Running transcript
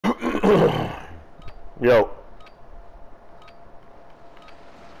Yo.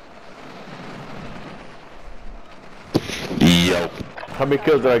 Yo. How many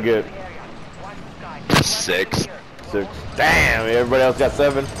kills did I get? 6. 6. Damn, everybody else got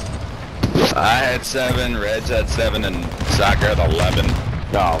 7? I had 7, Reds had 7, and Soccer had 11.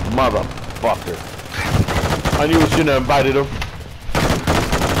 Oh, motherfucker. I knew we shouldn't have invited him.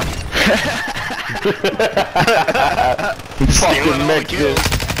 Fucking Mexican.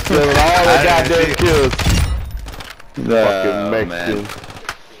 Stealing all the goddamn kills. Fucking Mexican. Man.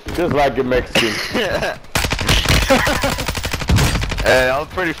 Just like a Mexican. Hey, that was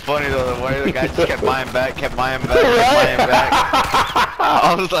pretty funny though, the way the guy just kept buying back, kept buying back.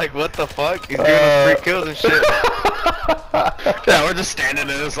 I was like, what the fuck? He's giving us free kills and shit. Yeah, we're just standing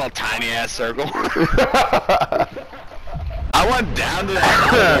in this little tiny ass circle. I went down to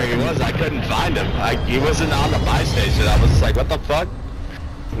that where he was, I couldn't find him. He wasn't on the buy station. I was just like, what the fuck?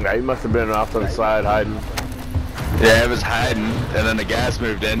 Yeah, he must have been off on the side hiding. Yeah, it was hiding, and then the gas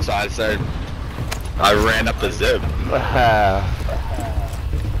moved in, so I ran up the zip.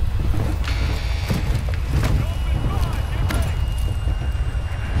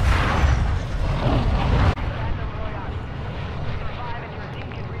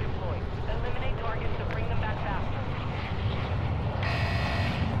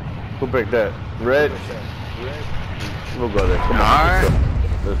 Who picked that? Red? We'll go there. Come on. Alright.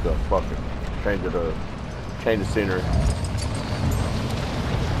 Let's go. Fuck it. Change the scenery.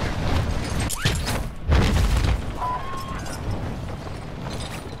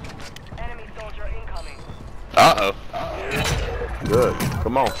 Enemy soldier incoming. Uh-oh. Good.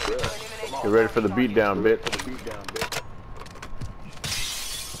 Come on. Get ready for the beatdown, bitch.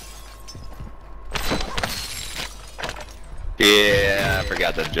 Yeah, I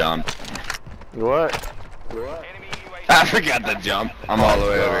forgot to jump. What? I forgot to jump. I'm all the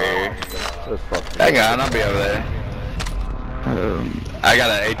way over here. That's fucking Hang on, I'll be over there. I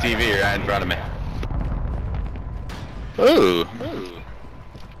got an ATV right in front of me. Ooh.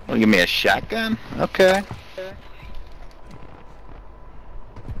 Wanna give me a shotgun? Okay.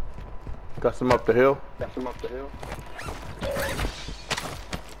 Got some up the hill.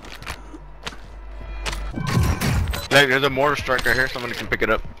 Hey, there's a mortar strike right here, somebody can pick it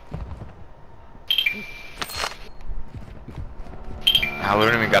up. I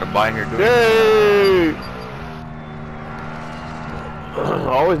don't even gotta buy here, dude. Yay!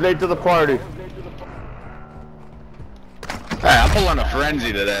 Always late to the party. Hey, I'm pulling a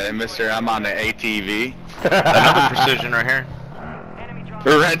frenzy today, mister. I'm on the ATV. Another precision right here.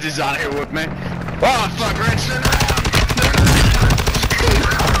 Reds is on here with me. Oh, fuck, Reds, turn around.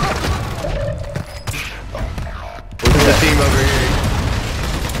 Where's the team over here?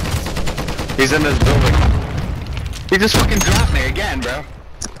 He's in this building. He just fucking dropped me again, bro.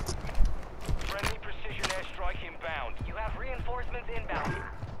 Friendly precision airstrike inbound. You have reinforcements inbound.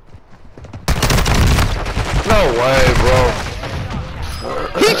 No way, bro.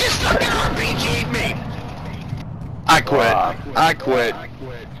 He just fucking RPG'd me. I quit. I quit.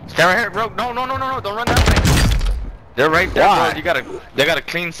 Stay right here, bro. No, don't run that way. They're right there, Why? bro. They got a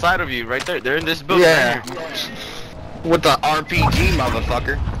clean side of you right there. They're in this building Yeah. right here. With the RPG,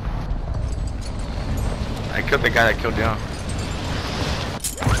 motherfucker. I killed the guy that killed you.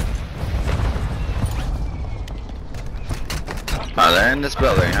 Oh, they're in this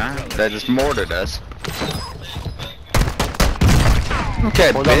building, huh? They just mortared us.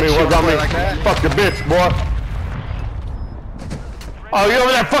 Okay, What's bitch, on me? you What's on wanna me? play like that? Fuck the bitch, boy. Oh, you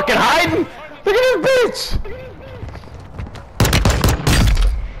over there fucking hiding? Look at this bitch.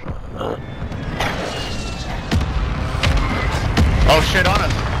 Oh shit, on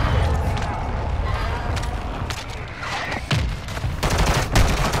us.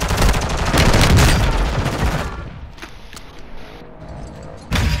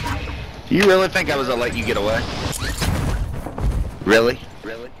 You really think I was gonna let you get away? Really?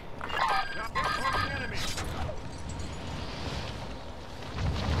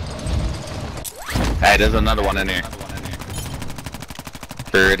 Hey, there's another one in here.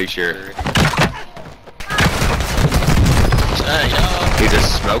 Pretty sure. He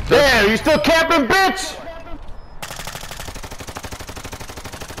just smoked us. Damn, you still camping, bitch?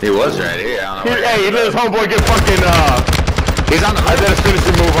 He was right here. I don't know where Hey, he he let his is. homeboy get fucking, He's on the I roof. let us finish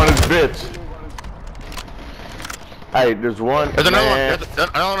the move on his bitch. Hey, there's one. There's another man. one. There's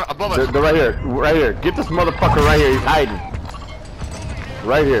another one above us. They're right here. Right here. Get this motherfucker right here. He's hiding.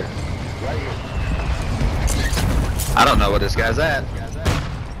 Right here. I don't know where this guy's at.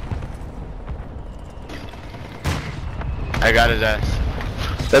 I got his ass.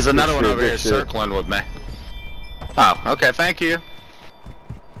 There's another one shit, over good here shit. circling with me. Oh, okay, thank you.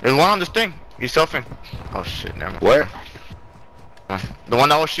 There's one on this thing. He's selfing. Oh shit, never mind. Where? The one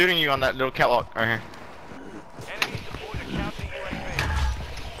that was shooting you on that little catwalk right here. Enemy deployed a counter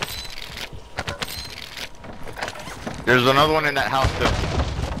UAV. There's another one in that house too.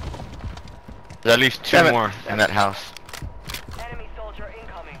 There's at least two more in that house. Enemy soldier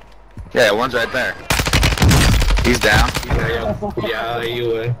incoming. Yeah, one's right there. He's down. Yeah,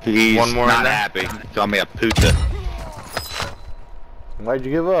 you He's One more in not there? happy. Call me a puta. Why'd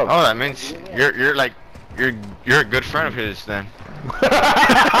you give up? Oh, that means you're like you're a good friend of his then.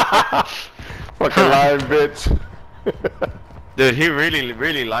 Fucking lying bitch. Dude, he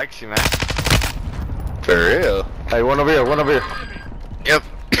really likes you, man. For real. Hey, one over here, one over here. Yep.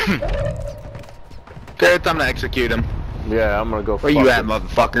 Okay, time to execute him. Yeah, I'm gonna go. Where you fuck at, him.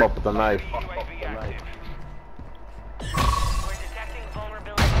 Fuck him motherfucker? up with a knife. UAV active. We're detecting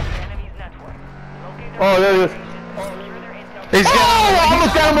vulnerabilities in the enemy's network. Locate their Oh, there it is. secure their intel. He's Oh, I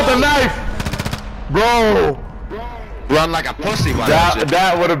almost got him with a knife, bro. Run like a pussy, why don't you?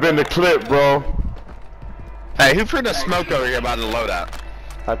 That would have been the clip, bro. Hey, who threw the smoke over here by the loadout?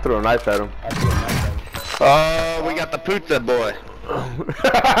 I threw a knife at him. Oh, we got the puta boy.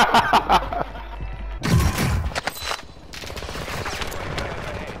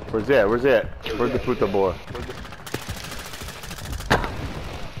 Where's that? Where's that? Where's the puta boy?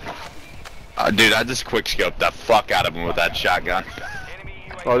 Dude, I just quick scoped the fuck out of him with that shotgun. Enemy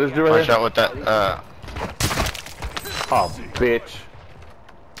UAV Oh, this dude right watch here. out with that. Oh, bitch.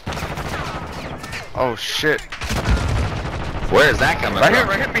 Oh shit. Where is that coming Right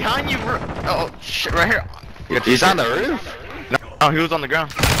from? here behind you. Oh shit, right here. He's on the roof. No, he was on the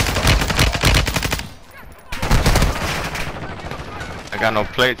ground. I got no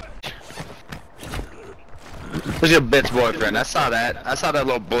plate. Where's your bitch boyfriend? I saw that. I saw that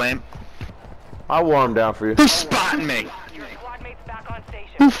little blimp. I wore him down for you. Who's spotting me? Your squad mates back on station.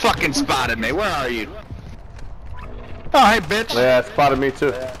 Who fucking spotted me? Where are you? Oh, hey, bitch. Yeah, it spotted me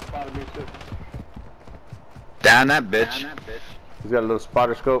too. Down that bitch. He's got a little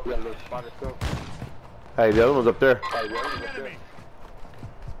spotter scope. Hey, the other one's up there.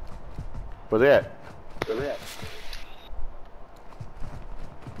 Where they at?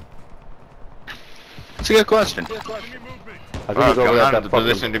 That's a good question. I think Oh, he's over I'm there not at in that the fucking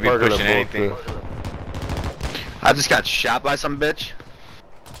position to be burglar pushing anything. bullshit. I just got shot by some bitch.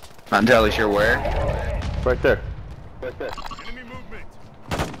 Not entirely sure where. Right there.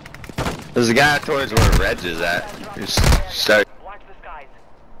 There's a guy towards where Reg is at. He started Watch the skies.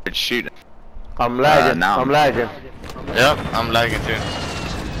 shooting. I'm lagging. no. I'm lagging. Yep, I'm lagging too.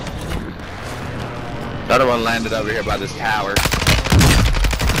 The other one landed over here by this tower.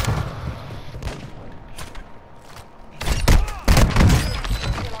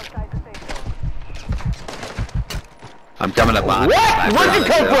 Alongside the safe zone. I'm coming up behind. What? Where'd you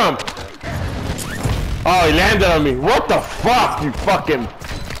come from? Oh, he landed on me. What the fuck, you fucking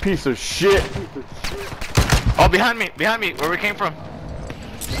piece of shit. Oh, behind me, where we came from.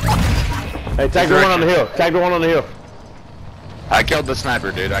 Hey, tag the one on the hill. Tag the one on the hill. I killed the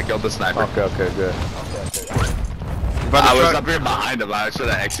sniper, dude. I killed the sniper. Okay, okay, good. By the I was truck. up here behind him. I should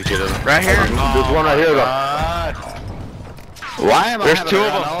have executed him. Right here. There's one right here, though. Why am I There's having two a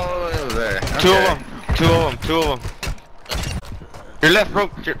of run them. all the way over there? Two Okay. of them. Your left, bro.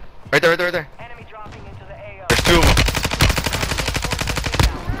 Right there. Enemy dropping into the AO. There's two of them.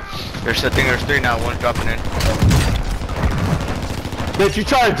 There's, I think there's three now. One's dropping in. Bitch, you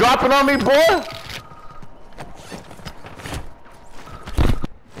try to drop it on me, boy?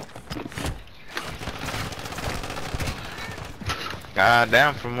 God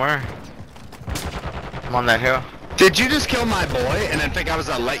damn, from where? I'm on that hill. Did you just kill my boy and then think I was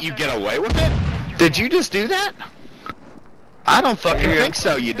gonna let you get away with it? Did you just do that? I don't fucking think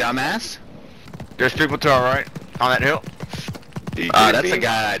so, you dumbass. There's people to our right on that hill. That's the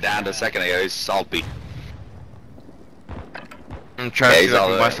guy I downed a second ago. He's salty. I'm trying Yeah, to he's see if I all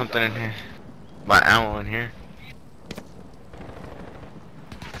can buy there. something in here. Buy ammo in here.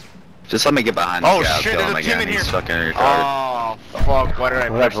 Just let me get behind Oh this guy. I'll shit, kill him there's a team again. in He's here. fucking retarded. Oh fuck, why did I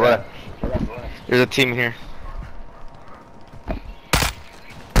What push happened? that? There's a team here.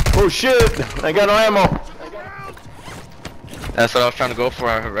 Oh shit! I got no ammo. That's what I was trying to go for.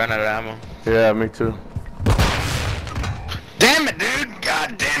 I ran out of ammo. Yeah, me too. Damn it, dude!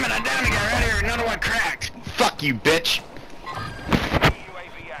 God damn it! I downed a guy right here. Another one cracked. Fuck you, bitch.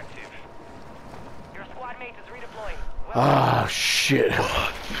 UAV active. Your squad mate is redeploying. Ah, shit.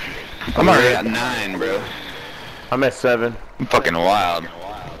 I'm already at 9, bro. I'm at 7. I'm fucking wild.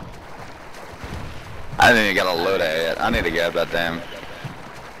 I didn't even get a load at yet. I need to get that damn.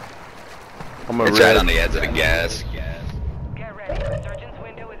 I'm a It's right red. on the edge of the gas. Get ready. Resurgence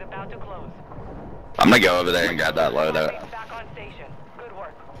window is I'm gonna go over there and grab that loadout. Back on station. Good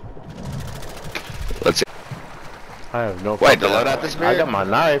work. Let's see. I have no. Wait, the loadout disappeared? I got my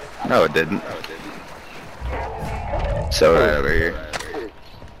knife. No, it didn't. So right over here.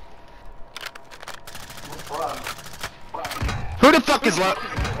 Who the fuck is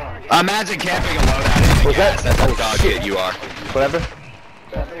imagine camping a loadout. Was that? That's a dog shit you are. Whatever.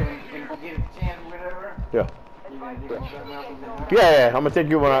 Yeah. Yeah. I'm gonna take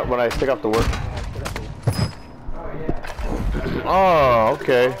you when I stick off to work. Oh,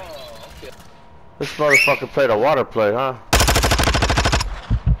 okay. This motherfucker played a water play, huh?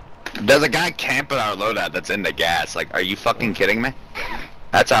 There's a guy camping our loadout that's in the gas. Like, are you fucking kidding me?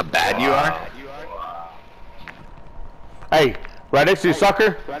 That's how bad you are? Hey, right next to you,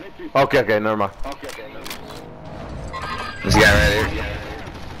 sucker? Okay, never mind. This guy right here.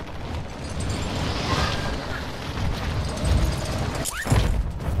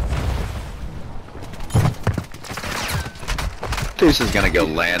 Deuce is gonna go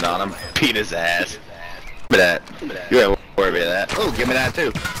land on him, beat his ass. Give me that. You ain't worry about that. Oh, give me that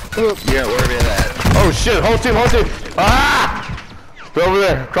too. Oh, you ain't worry about that. Oh shit, whole team. Ah! They're over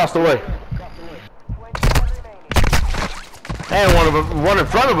there, across the way. And one in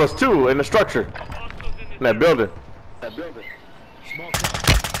front of us too, in the structure. In that building.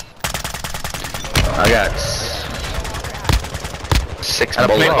 I got 6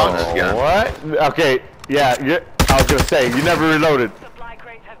 bullets on this gun. What? Okay, yeah, I was gonna say, you never reloaded. Supply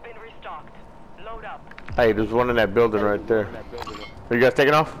crates have been restocked. Load up. Hey, there's one in that building right there. Are you guys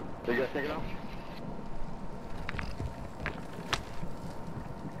taking off? There's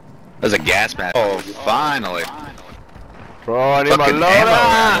a gas mask. Oh, finally. Bro, I need my Fucking ammo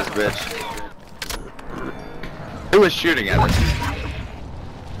around loadout. this bitch. Who was shooting at us?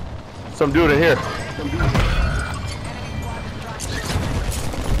 Some dude in here.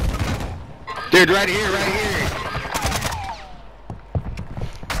 Dude, right here, right here.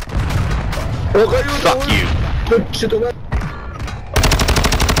 Fuck you.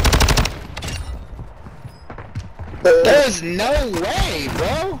 There's no way,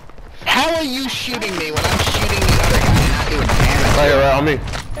 bro. How are you shooting me when I'm shooting the other guy and not doing damage? Right here, right on me.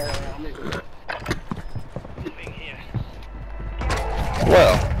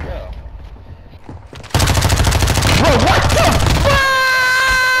 Well. Bro, what the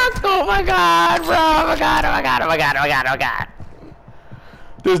fuck? Oh my god, bro. Oh my god.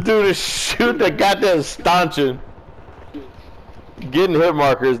 This dude is shooting the goddamn stanchion. Getting hit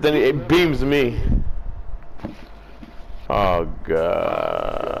markers, then it beams me. Oh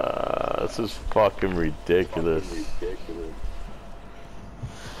god. This is fucking ridiculous.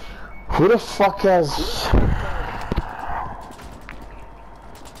 Who the fuck has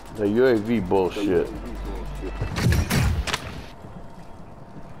the UAV bullshit?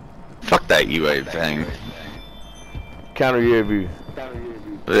 Fuck that UAV thing. Counter UAV.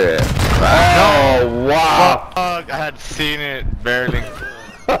 Yeah. Oh wow. Fuck, I had seen it barely. 10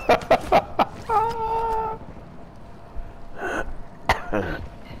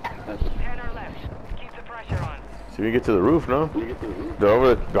 or left. Keep the pressure on. See, we get to the roof, no? They're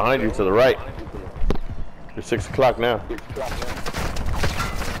over behind you to the right. It's 6 o'clock now.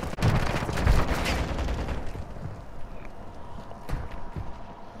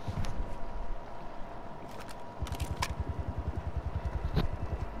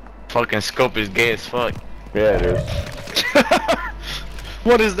 Fucking scope is gay as fuck. Yeah, it is.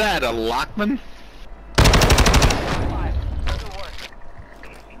 What is that, a Lockman?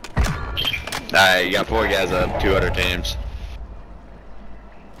 Alright, you got 4 guys up, 2 other teams.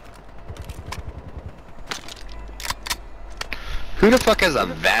 Who the fuck has a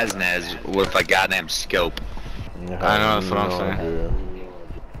Vaznez with a goddamn scope? I know, that's what I'm saying.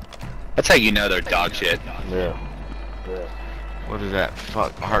 That's how you know they're dog shit. Yeah. What is that?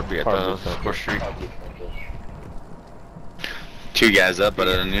 Fuck, heartbeat. I thought it was Score Street. 2 guys up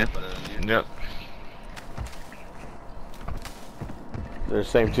other than you. Yep. They're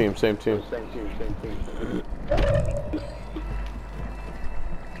same team.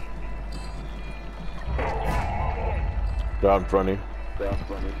 Down in front of you.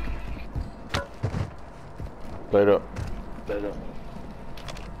 Play it up.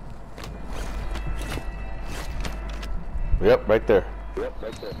 Yep, right there.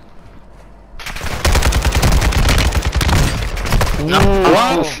 No.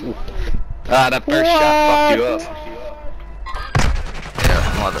 What? Ah, that first shot fucked you up.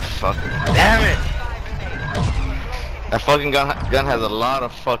 Yeah, motherfucker. Damn it! That fucking gun has a lot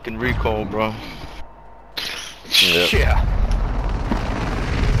of fucking recoil, bro. Yep. Yeah.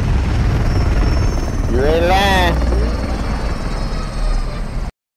 You ain't lying.